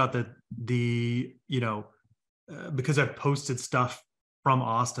I found out that because I've posted stuff from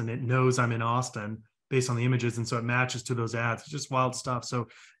Austin, it knows I'm in Austin based on the images. And so it matches to those ads. It's just wild stuff. So it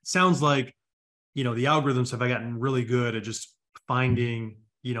sounds like, the algorithms have gotten really good at just finding,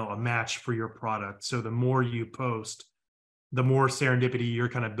 a match for your product. So the more you post, the more serendipity you're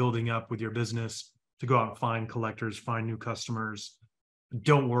kind of building up with your business to go out and find collectors, find new customers.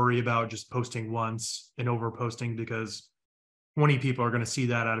 Don't worry about just posting once and over posting, because 20 people are going to see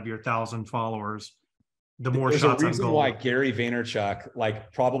that out of your 1,000 followers. The more There's shots a reason on goal. why Gary Vaynerchuk,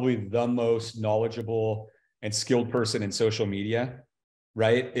 like probably the most knowledgeable and skilled person in social media,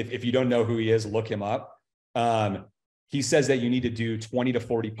 right? If you don't know who he is, look him up. He says that you need to do 20 to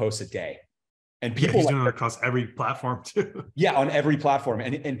 40 posts a day. And people he's doing it across every platform too. Yeah, on every platform.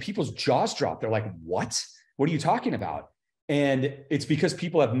 And people's jaws drop. They're like, what? What are you talking about? And it's because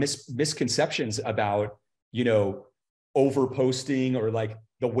people have misconceptions about, over posting or like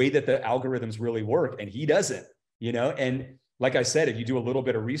the way that the algorithms really work. And he doesn't, and like I said, if you do a little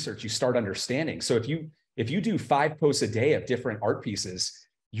bit of research, you start understanding. So if you do 5 posts a day of different art pieces,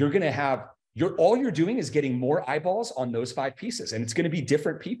 you're going to have all you're doing is getting more eyeballs on those 5 pieces. And it's going to be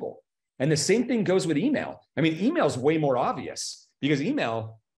different people. And the same thing goes with email. I mean, email is way more obvious because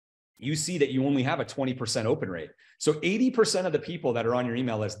email, you see that you only have a 20% open rate. So 80% of the people that are on your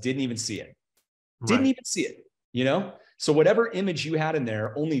email list didn't even see it. Didn't even see it, So whatever image you had in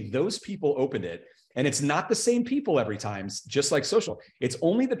there, only those people opened it. And it's not the same people every time, just like social. It's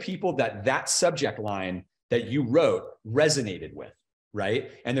only the people that subject line that you wrote resonated with,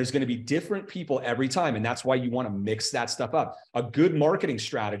 right? And there's going to be different people every time. And that's why you want to mix that stuff up. A good marketing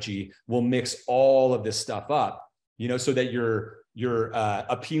strategy will mix all of this stuff up, so that you're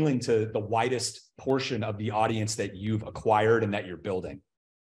appealing to the widest portion of the audience that you've acquired and that you're building.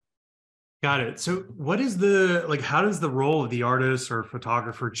 Got it. So what is how does the role of the artist or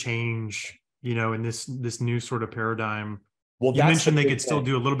photographer change, in this new sort of paradigm? Well, you mentioned they could still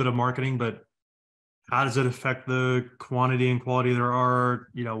do a little bit of marketing, but how does it affect the quantity and quality of their art?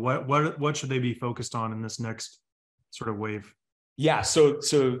 What should they be focused on in this next sort of wave? Yeah. So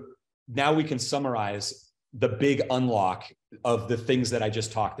now we can summarize the big unlock of the things that I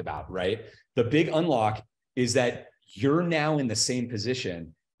just talked about, right? The big unlock is that you're now in the same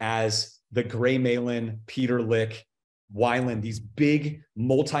position as the Gray Malin, Peter Lick, Weiland, these big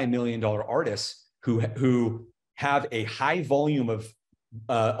multi-million-dollar artists who have a high volume of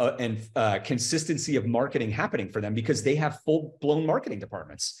and consistency of marketing happening for them because they have full-blown marketing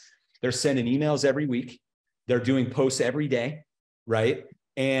departments. They're sending emails every week. They're doing posts every day, right?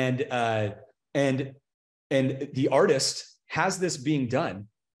 And the artist has this being done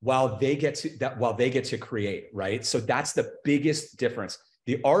while they get to create, right? So that's the biggest difference.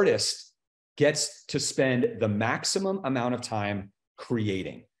 The artist gets to spend the maximum amount of time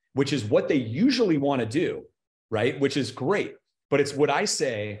creating, which is what they usually want to do, right? Which is great. But it's what I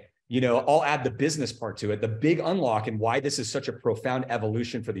say, I'll add the business part to it. The big unlock and why this is such a profound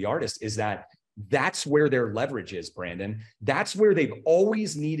evolution for the artist is that that's where their leverage is, Brandon. That's where they've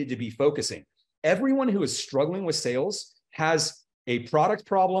always needed to be focusing. Everyone who is struggling with sales has a product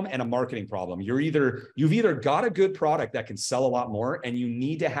problem and a marketing problem. You've either got a good product that can sell a lot more and you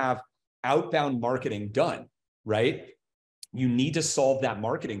need to have outbound marketing done, right? You need to solve that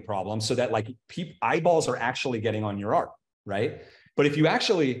marketing problem so that eyeballs are actually getting on your art, right? But if you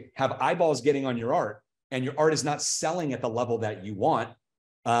actually have eyeballs getting on your art and your art is not selling at the level that you want,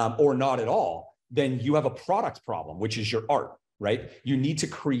 or not at all, then you have a product problem, which is your art, right? You need to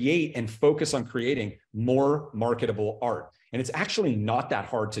create and focus on creating more marketable art. And it's actually not that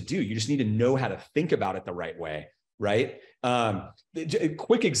hard to do. You just need to know how to think about it the right way, right?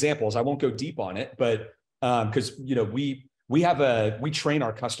 Quick examples, I won't go deep on it, but because we train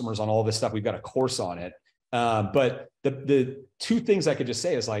our customers on all this stuff. We've got a course on it. But the two things I could just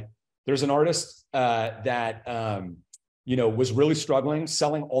say is there's an artist that was really struggling,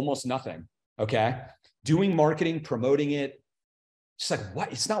 selling almost nothing. Okay. Doing marketing, promoting it. Just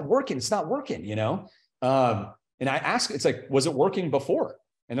what? It's not working. It's not working, And I asked, it's was it working before?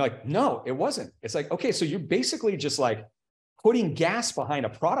 And they're like, no, it wasn't. It's okay, so you're basically just putting gas behind a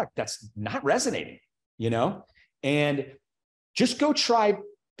product that's not resonating, and just go try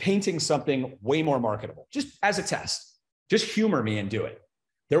painting something way more marketable, just as a test. Just humor me and do it.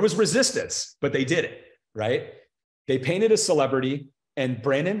 There was resistance, but they did it, right? They painted a celebrity, and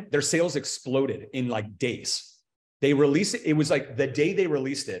Brandon, their sales exploded in days. They released it. It was the day they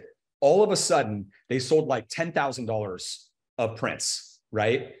released it, all of a sudden they sold $10,000 of prints,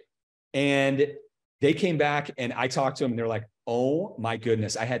 right? And they came back and I talked to them and they're like, oh my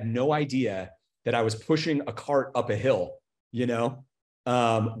goodness, I had no idea that I was pushing a cart up a hill,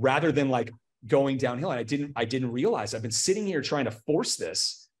 rather than going downhill. And I didn't realize I've been sitting here trying to force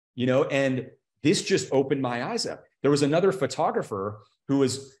this, and this just opened my eyes up. There was another photographer who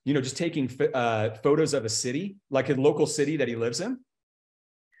was, just taking photos of a city, a local city that he lives in.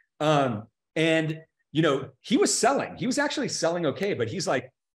 And he was selling. He was actually selling okay, but he's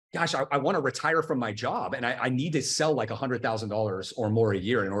gosh, I want to retire from my job and I need to sell $100,000 or more a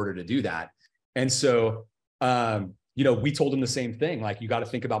year in order to do that. And so, we told him the same thing. You got to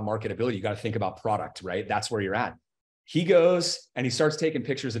think about marketability. You got to think about product, right? That's where you're at. He goes and he starts taking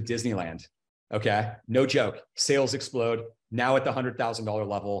pictures of Disneyland. Okay. No joke. Sales explode now at the $100,000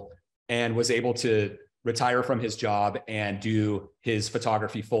 level, and was able to retire from his job and do his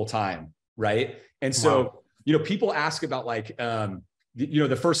photography full time. Right. And so, wow. People ask about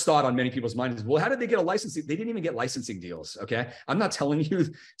the first thought on many people's minds is, well, how did they get a licensing? They didn't even get licensing deals. Okay. I'm not telling you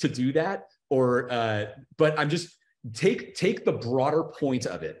to do that but I'm just take the broader point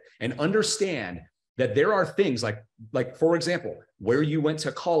of it and understand that there are things like, for example, where you went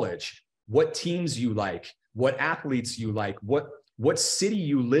to college, what teams you like, what athletes you like, what city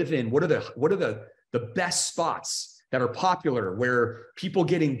you live in, what are the best spots that are popular where people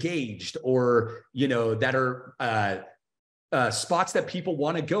get engaged, or that are spots that people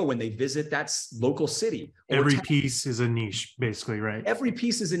want to go when they visit that local city. Every piece is a niche, basically, right? Every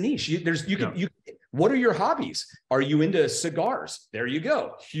piece is a niche. What are your hobbies? Are you into cigars? There you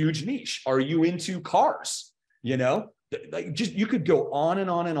go. Huge niche. Are you into cars? You could go on and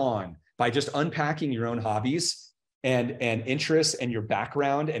on and on by just unpacking your own hobbies and interests and your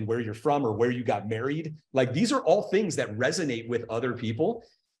background and where you're from or where you got married. These are all things that resonate with other people.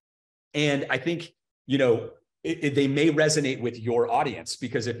 And I think, they may resonate with your audience,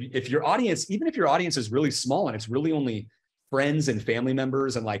 because if your audience, even if your audience is really small and it's really only friends and family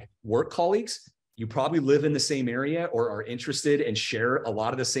members and work colleagues, you probably live in the same area or are interested and share a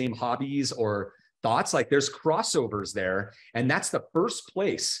lot of the same hobbies or thoughts. There's crossovers there. And that's the first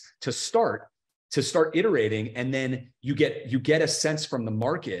place to start iterating. And then you get a sense from the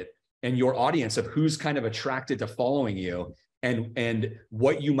market and your audience of who's kind of attracted to following you and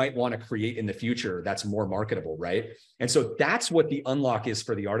what you might want to create in the future that's more marketable, right? And so that's what the unlock is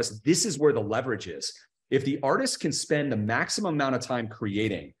for the artist. This is where the leverage is. If the artist can spend the maximum amount of time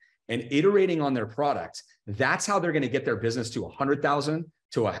creating and iterating on their product, that's how they're going to get their business to 100,000,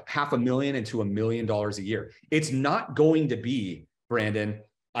 to a $500,000 and to $1 million a year. It's not going to be, Brandon,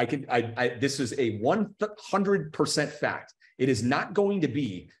 this is a 100% fact. It is not going to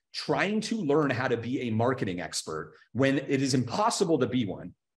be trying to learn how to be a marketing expert when it is impossible to be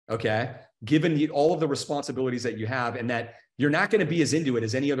one, okay? Given all of the responsibilities that you have, and that you're not going to be as into it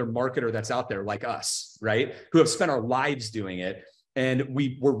as any other marketer that's out there like us, right? Who have spent our lives doing it. And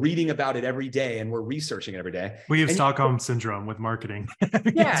we're reading about it every day and we're researching it every day. We have Stockholm syndrome with marketing.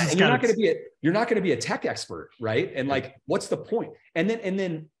 Yeah. And you're not going to be a tech expert, right? And like, what's the point? And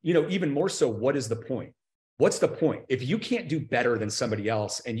then, you know, even more so, what is the point? What's the point? If you can't do better than somebody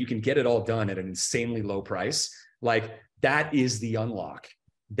else and you can get it all done at an insanely low price, like that is the unlock.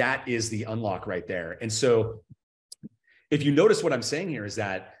 That is the unlock right there. And so if you notice what I'm saying here is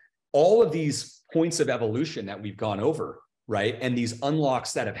that all of these points of evolution that we've gone over, right, and these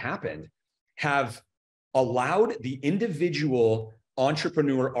unlocks that have happened have allowed the individual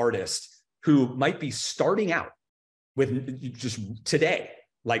entrepreneur artist who might be starting out with just today,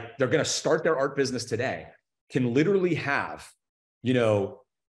 like they're going to start their art business today, can literally have, you know,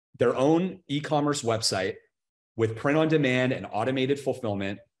 their own e-commerce website with print on demand and automated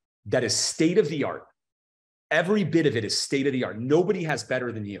fulfillment that is state of the art. Every bit of it is state of the art. Nobody has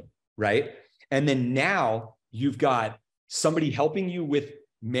better than you, right? And then now you've got somebody helping you with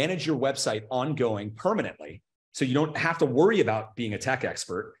manage your website ongoing permanently. So you don't have to worry about being a tech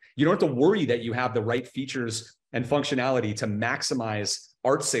expert. You don't have to worry that you have the right features and functionality to maximize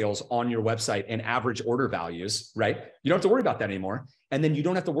art sales on your website and average order values, right? You don't have to worry about that anymore. And then you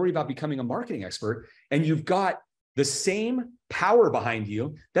don't have to worry about becoming a marketing expert. And you've got the same power behind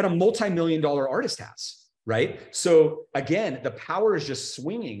you that a multi-million-dollar artist has, right? So again, the power is just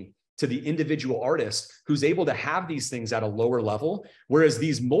swinging to the individual artist who's able to have these things at a lower level. Whereas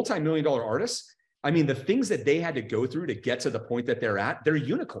these multi-million-dollar artists, I mean, the things that they had to go through to get to the point that they're at, they're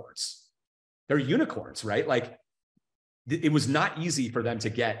unicorns. They're unicorns, right? Like it was not easy for them to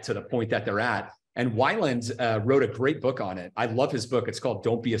get to the point that they're at. And Weiland wrote a great book on it. I love his book. It's called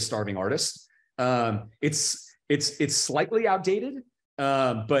Don't Be a Starving Artist. It's slightly outdated,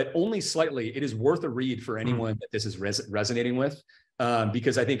 but only slightly. It is worth a read for anyone that this is resonating with,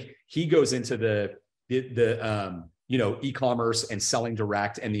 because I think he goes into the you know, e-commerce and selling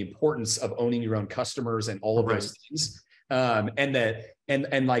direct and the importance of owning your own customers and all of those things,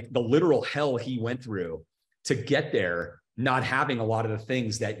 and like the literal hell he went through to get there, not having a lot of the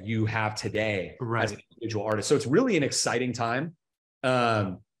things that you have today as an individual artist. So it's really an exciting time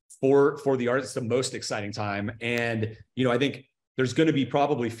for the artist, the most exciting time. And, you know, I think there's going to be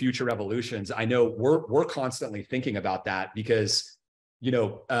probably future evolutions. I know we're constantly thinking about that because, you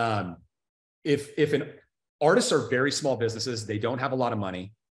know, if an artists are very small businesses, they don't have a lot of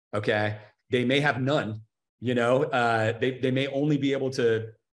money. Okay. They may have none, you know, they may only be able to,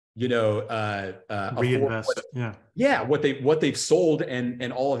 you know, reinvest. What they've sold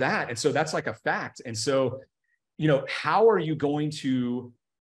and all of that. And so that's like a fact. And so, you know, how are you going to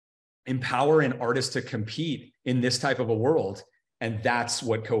empower an artist to compete in this type of a world? And that's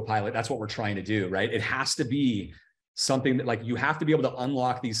what Copilot, that's what we're trying to do, right? It has to be something that, like, you have to be able to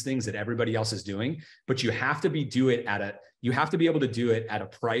unlock these things that everybody else is doing, but you have to be able to do it at a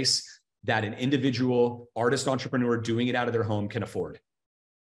price that an individual artist entrepreneur doing it out of their home can afford.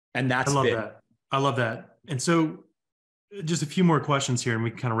 And that's big. I love that. And so just a few more questions here and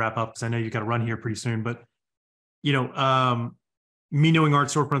we can kind of wrap up because I know you got to run here pretty soon, but you know, me knowing Art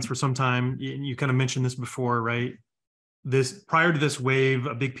Storefronts for some time, you kind of mentioned this before, right? This prior to this wave,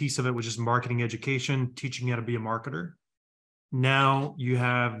 a big piece of it was just marketing education, teaching you how to be a marketer. Now you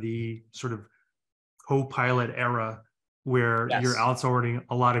have the sort of Copilot era where you're outsourcing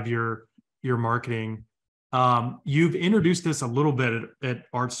a lot of your marketing. You've introduced this a little bit at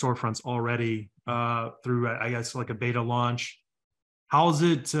Art Storefronts already through, I guess, like a beta launch. How's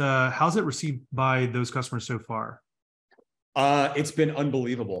it received by those customers so far? It's been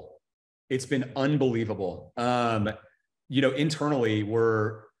unbelievable. It's been unbelievable. You know, internally,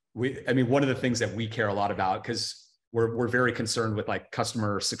 I mean, one of the things that we care a lot about, because we're very concerned with like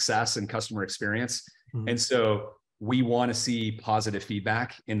customer success and customer experience. Mm-hmm. And so we want to see positive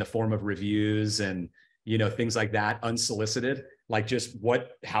feedback in the form of reviews and, you know, things like that, unsolicited, like just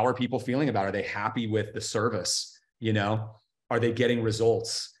how are people feeling about it? Are they happy with the service? You know, are they getting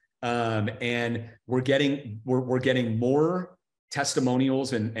results? And we're getting more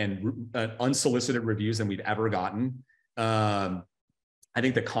testimonials and unsolicited reviews than we've ever gotten. I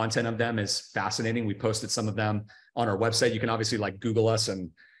think the content of them is fascinating. We posted some of them on our website. You can obviously like Google us and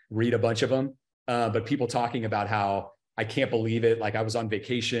read a bunch of them. But people talking about how I can't believe it. Like I was on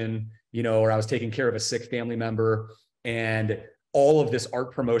vacation, you know, or I was taking care of a sick family member and all of this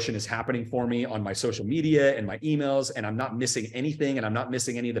art promotion is happening for me on my social media and my emails, and I'm not missing anything, and I'm not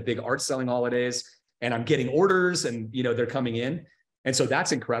missing any of the big art selling holidays, and I'm getting orders, and they're coming in. And so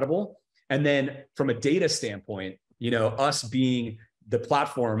that's incredible. And then from a data standpoint, us being the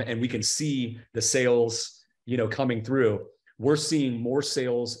platform and we can see the sales, coming through, we're seeing more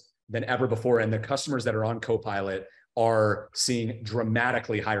sales than ever before. And the customers that are on Copilot are seeing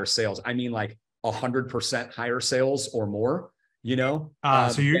dramatically higher sales. I mean, like 100% higher sales or more,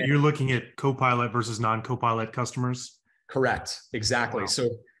 So you're looking at Copilot versus non-Copilot customers? Correct. Exactly. Wow.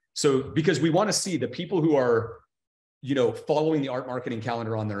 So because we want to see the people who are, following the art marketing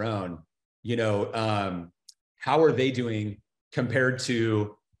calendar on their own, how are they doing compared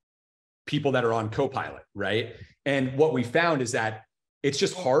to people that are on Copilot, right? And what we found is that it's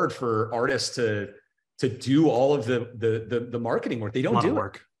just hard for artists to do all of the marketing work. They don't do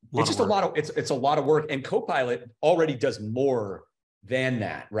it. It's just a lot of work. And Copilot already does more than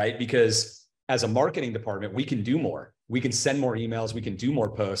that, right? Because as a marketing department, we can do more. We can send more emails, we can do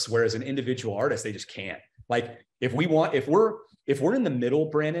more posts, whereas an individual artist, they just can't. Like if we're in the middle,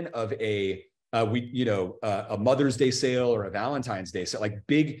 Brandon, of a Mother's Day sale or a Valentine's Day sale,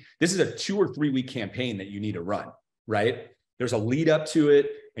 this is a 2 or 3 week campaign that you need to run, right? There's a lead up to it,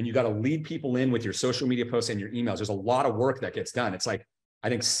 and you got to lead people in with your social media posts and your emails. There's a lot of work that gets done. It's like, I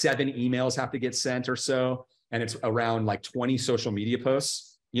think 7 emails have to get sent or so. And it's around like 20 social media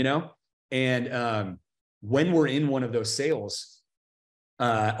posts, and when we're in one of those sales,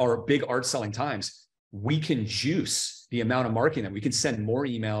 or big art selling times, we can juice the amount of marketing that we can send more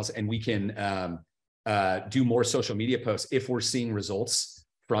emails, and we can do more social media posts if we're seeing results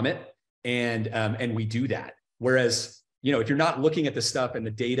from it. And we do that. Whereas, if you're not looking at the stuff and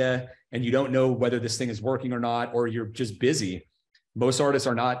the data and you don't know whether this thing is working or not, or you're just busy, most artists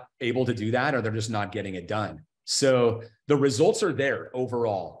are not able to do that, or they're just not getting it done. So the results are there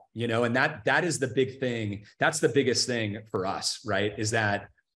overall, and that is the big thing. That's the biggest thing for us, right? Is that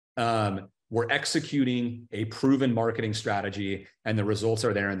we're executing a proven marketing strategy, and the results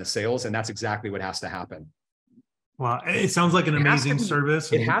are there in the sales. And that's exactly what has to happen. Wow. It sounds like an amazing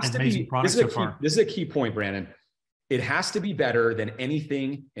service and amazing product so far. This is a key point, Brandon. It has to be better than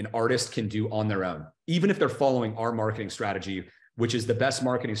anything an artist can do on their own, even if they're following our marketing strategy, which is the best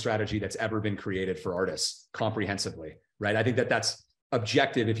marketing strategy that's ever been created for artists comprehensively, right? I think that's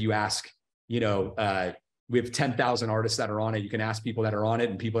objective. If you ask, we have 10,000 artists that are on it. You can ask people that are on it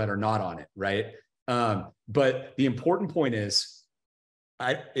and people that are not on it, right? But the important point is,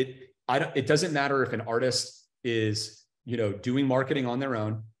 it doesn't matter if an artist is, doing marketing on their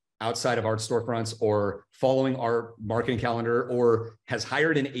own outside of Art Storefronts, or following our marketing calendar, or has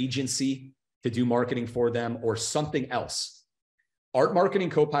hired an agency to do marketing for them, or something else. Art Marketing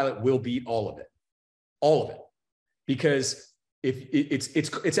Copilot will beat all of it, because if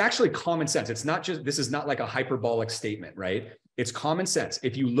it's actually common sense. It's not just, this is not like a hyperbolic statement, right? It's common sense.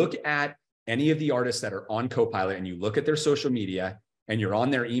 If you look at any of the artists that are on Copilot and you look at their social media and you're on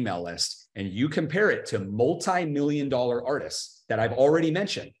their email list and you compare it to multi-million-dollar artists that I've already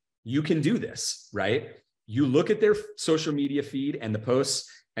mentioned, you can do this, right? You look at their social media feed and the posts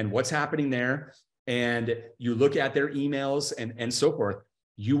and what's happening there, and you look at their emails and so forth,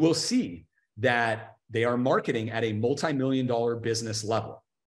 you will see that they are marketing at a multi-million-dollar business level,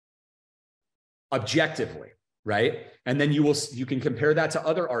 objectively, right? And then you can compare that to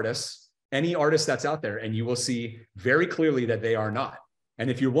other artists, any artist that's out there, and you will see very clearly that they are not. And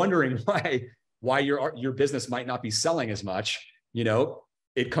if you're wondering why your business might not be selling as much,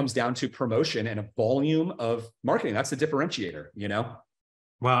 it comes down to promotion and a volume of marketing. That's the differentiator,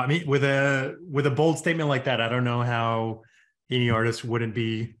 Well, I mean, with a bold statement like that, I don't know how any artist wouldn't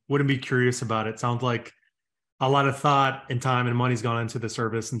be curious about it. Sounds like a lot of thought and time and money's gone into the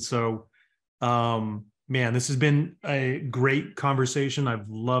service. And so, man, this has been a great conversation. I've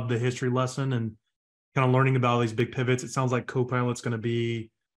loved the history lesson and kind of learning about all these big pivots. It sounds like Copilot's going to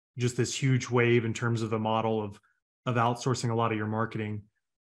be just this huge wave in terms of a model of outsourcing a lot of your marketing.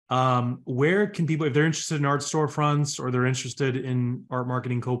 Where can people, if they're interested in Art Storefronts or they're interested in Art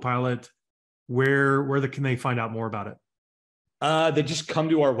Marketing Copilot, where can they find out more about it? They just come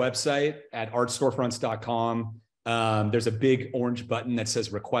to our website at artstorefronts.com. There's a big orange button that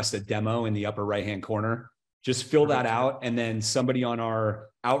says request a demo in the upper right-hand corner. Just fill that out, and then somebody on our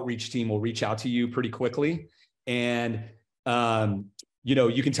outreach team will reach out to you pretty quickly. And,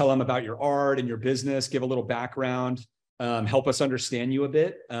 you can tell them about your art and your business, give a little background, help us understand you a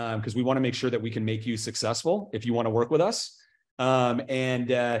bit, because we want to make sure that we can make you successful if you want to work with us. And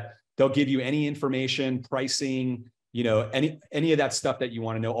they'll give you any information, pricing, any of that stuff that you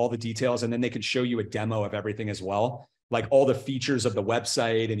want to know, all the details, and then they can show you a demo of everything as well. like all the features of the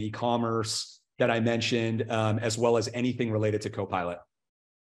website and e-commerce that I mentioned, as well as anything related to Copilot.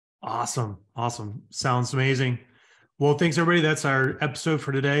 Awesome. Awesome. Sounds amazing. Well, thanks everybody. That's our episode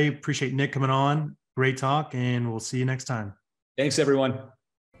for today. Appreciate Nick coming on. Great talk, and we'll see you next time. Thanks, everyone.